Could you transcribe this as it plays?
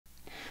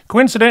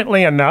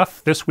Coincidentally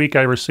enough, this week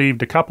I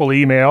received a couple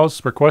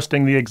emails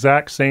requesting the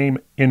exact same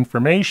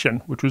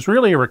information, which was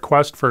really a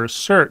request for a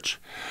search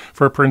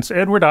for Prince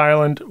Edward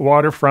Island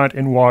waterfront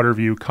and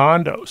waterview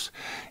condos,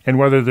 and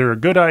whether they're a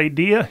good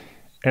idea,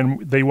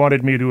 and they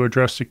wanted me to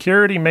address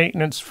security,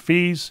 maintenance,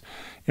 fees,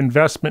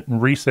 investment,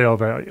 and resale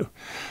value.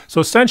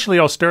 So essentially,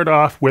 I'll start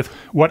off with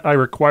what I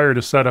require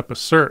to set up a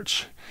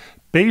search.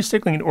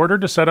 Basically, in order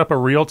to set up a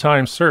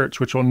real-time search,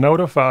 which will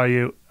notify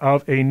you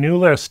of a new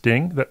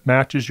listing that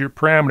matches your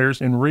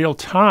parameters in real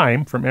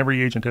time from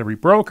every agent, every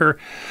broker,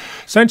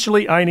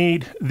 essentially I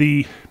need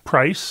the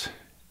price,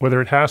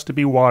 whether it has to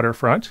be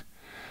waterfront,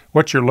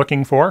 what you're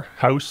looking for,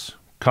 house,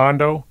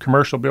 condo,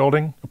 commercial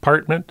building,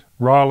 apartment,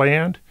 raw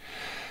land,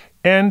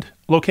 and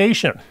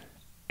location.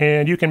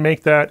 And you can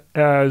make that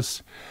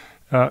as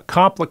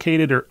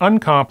complicated or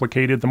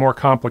uncomplicated. The more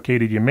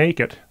complicated you make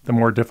it, the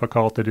more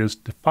difficult it is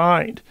to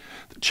find.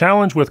 The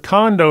challenge with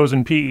condos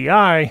and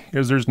PEI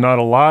is there's not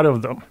a lot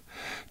of them.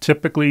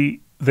 Typically,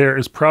 there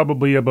is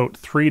probably about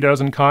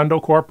 36 condo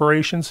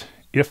corporations,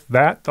 if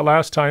that. The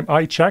last time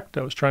I checked,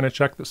 I was trying to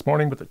check this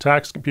morning, but the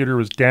tax computer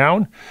was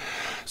down.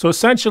 So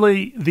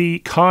essentially, the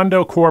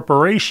condo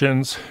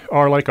corporations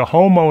are like a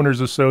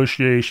homeowners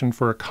association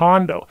for a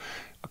condo.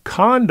 A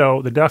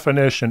condo, the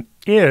definition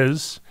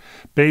is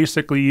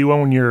basically you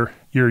own your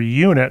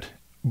unit,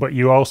 but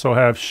you also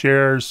have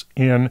shares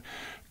in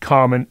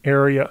common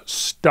area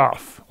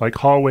stuff like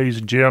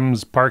hallways,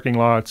 gyms, parking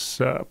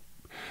lots,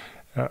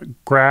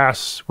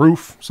 grass,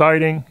 roof,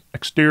 siding,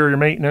 exterior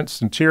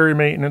maintenance, interior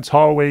maintenance,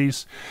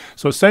 hallways.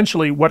 So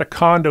essentially what a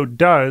condo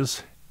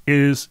does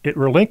is it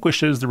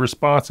relinquishes the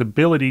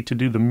responsibility to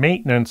do the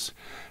maintenance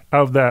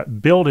of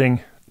that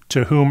building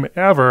to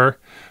whomever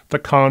the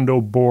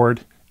condo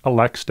board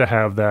elects to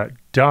have that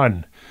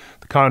done.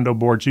 The condo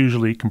board's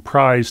usually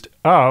comprised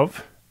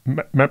of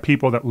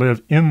people that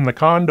live in the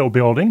condo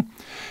building,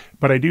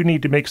 but I do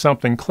need to make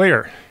something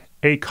clear.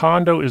 A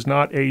condo is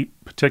not a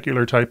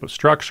particular type of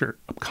structure.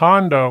 A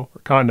condo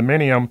or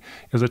condominium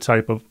is a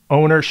type of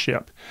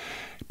ownership.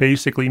 It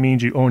basically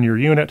means you own your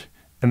unit,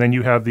 and then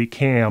you have the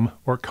CAM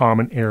or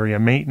common area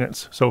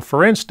maintenance. So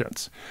for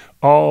instance,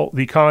 all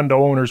the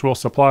condo owners will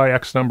supply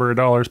X number of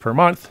dollars per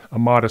month. A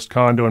modest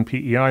condo in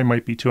PEI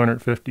might be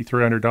 $250,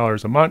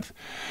 $300 a month.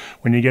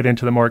 When you get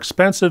into the more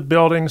expensive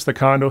buildings, the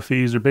condo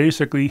fees are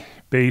basically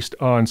based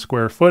on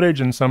square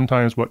footage and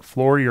sometimes what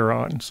floor you're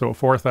on. So a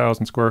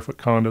 4,000 square foot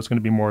condo is going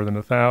to be more than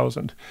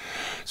 1,000.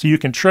 So you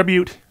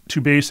contribute to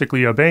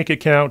basically a bank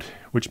account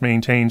which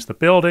maintains the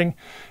building.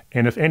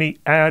 And if any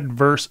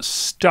adverse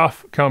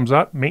stuff comes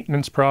up,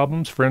 maintenance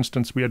problems, for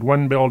instance, we had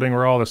one building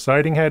where all the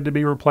siding had to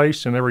be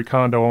replaced and every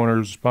condo owner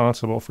is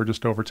responsible for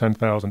just over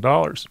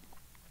 $10,000.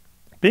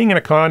 Being in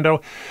a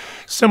condo,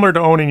 similar to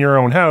owning your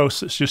own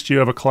house, it's just you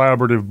have a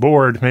collaborative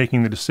board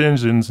making the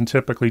decisions and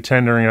typically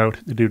tendering out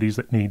the duties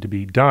that need to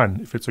be done.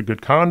 If it's a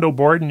good condo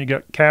board and you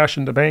get cash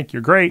in the bank,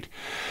 you're great.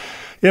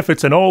 If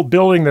it's an old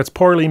building that's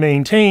poorly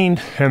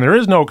maintained and there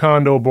is no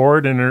condo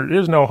board and there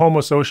is no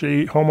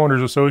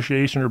homeowners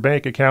association or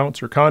bank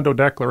accounts or condo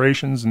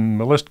declarations and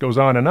the list goes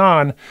on,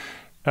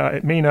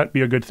 it may not be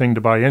a good thing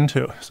to buy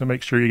into. So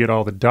make sure you get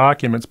all the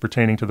documents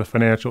pertaining to the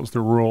financials, the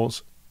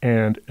rules,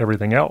 and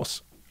everything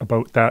else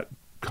about that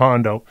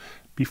condo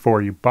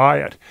before you buy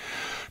it.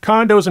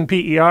 Condos and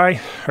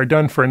PEI are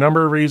done for a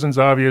number of reasons.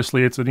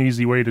 Obviously, it's an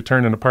easy way to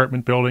turn an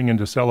apartment building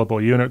into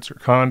sellable units or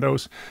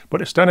condos,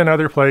 but it's done in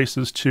other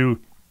places to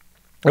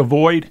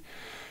avoid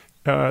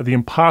the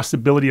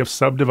impossibility of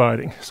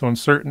subdividing. So in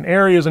certain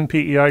areas in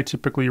PEI,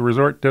 typically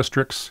resort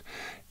districts,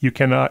 you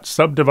cannot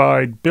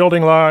subdivide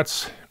building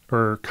lots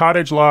or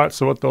cottage lots.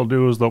 So what they'll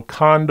do is they'll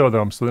condo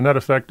them. So the net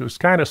effect is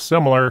kind of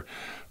similar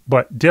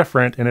but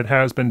different, and it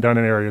has been done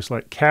in areas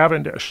like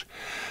Cavendish.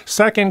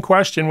 Second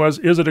question was,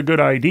 is it a good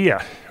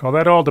idea? Well,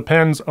 that all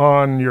depends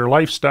on your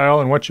lifestyle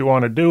and what you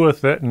want to do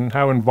with it and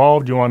how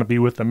involved you want to be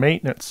with the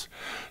maintenance.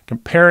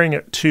 Comparing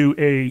it to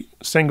a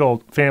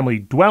single-family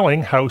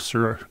dwelling, house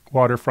or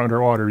waterfront or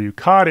waterview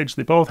cottage,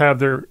 they both have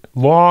their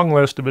long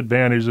list of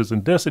advantages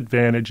and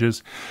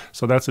disadvantages,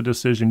 so that's a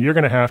decision you're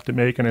going to have to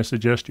make, and I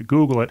suggest you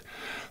Google it.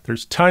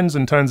 There's tons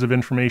and tons of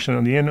information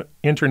on the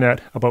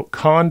internet about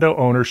condo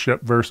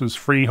ownership versus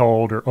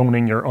freehold or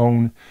owning your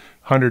own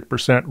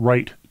 100%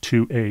 right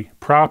to a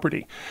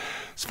property.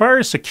 As far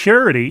as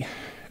security,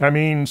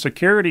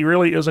 security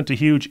really isn't a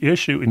huge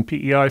issue in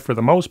PEI for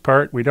the most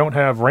part. We don't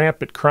have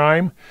rampant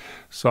crime,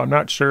 so I'm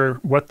not sure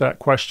what that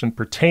question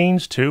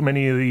pertains to.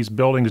 Many of these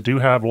buildings do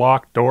have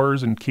locked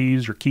doors and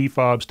keys or key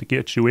fobs to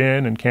get you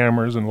in, and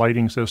cameras and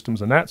lighting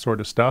systems and that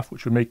sort of stuff,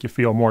 which would make you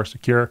feel more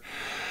secure.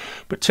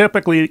 But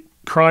typically,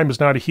 crime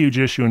is not a huge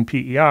issue in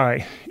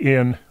PEI.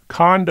 In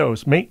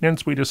condos,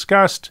 maintenance we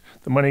discussed,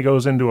 the money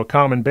goes into a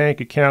common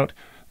bank account.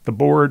 The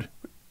board,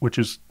 which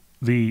is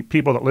the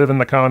people that live in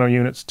the condo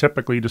units,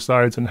 typically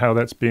decides on how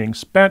that's being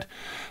spent.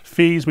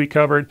 Fees we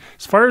covered.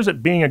 As far as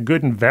it being a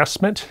good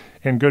investment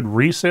and good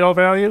resale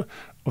value,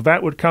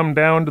 that would come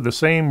down to the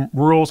same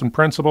rules and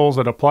principles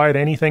that apply to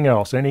anything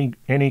else,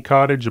 any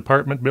cottage,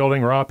 apartment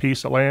building, raw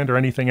piece of land, or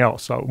anything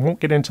else. So I won't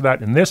get into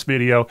that in this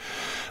video.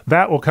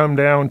 That will come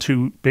down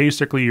to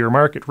basically your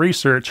market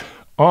research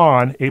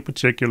on a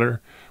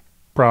particular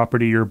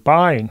property you're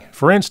buying.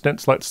 For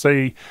instance, let's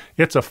say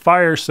it's a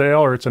fire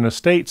sale or it's an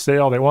estate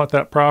sale. They want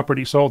that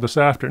property sold this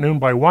afternoon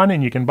by 1,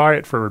 and you can buy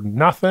it for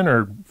nothing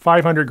or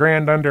 500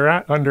 grand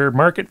under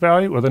market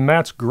value. Well, then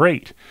that's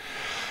great.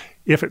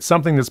 If it's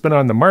something that's been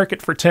on the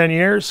market for 10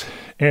 years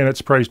and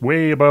it's priced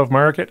way above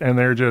market and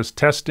they're just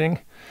testing,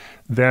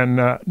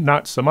 then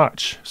not so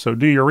much. So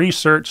do your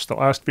research. The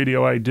last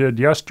video I did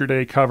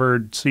yesterday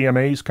covered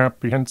CMA's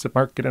comprehensive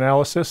market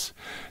analysis.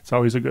 It's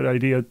always a good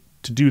idea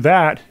to do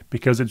that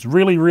because it's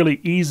really, really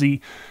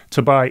easy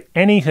to buy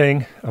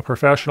anything. A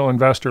professional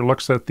investor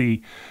looks at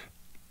the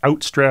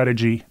out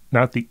strategy,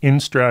 not the in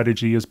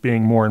strategy, as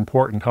being more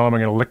important. How am I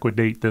going to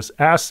liquidate this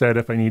asset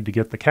if I need to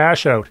get the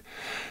cash out?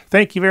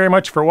 Thank you very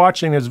much for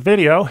watching this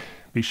video.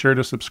 Be sure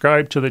to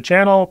subscribe to the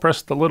channel,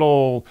 press the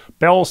little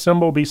bell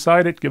symbol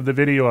beside it, give the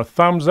video a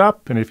thumbs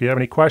up, and if you have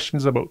any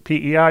questions about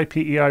PEI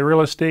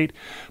real estate,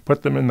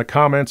 put them in the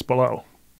comments below.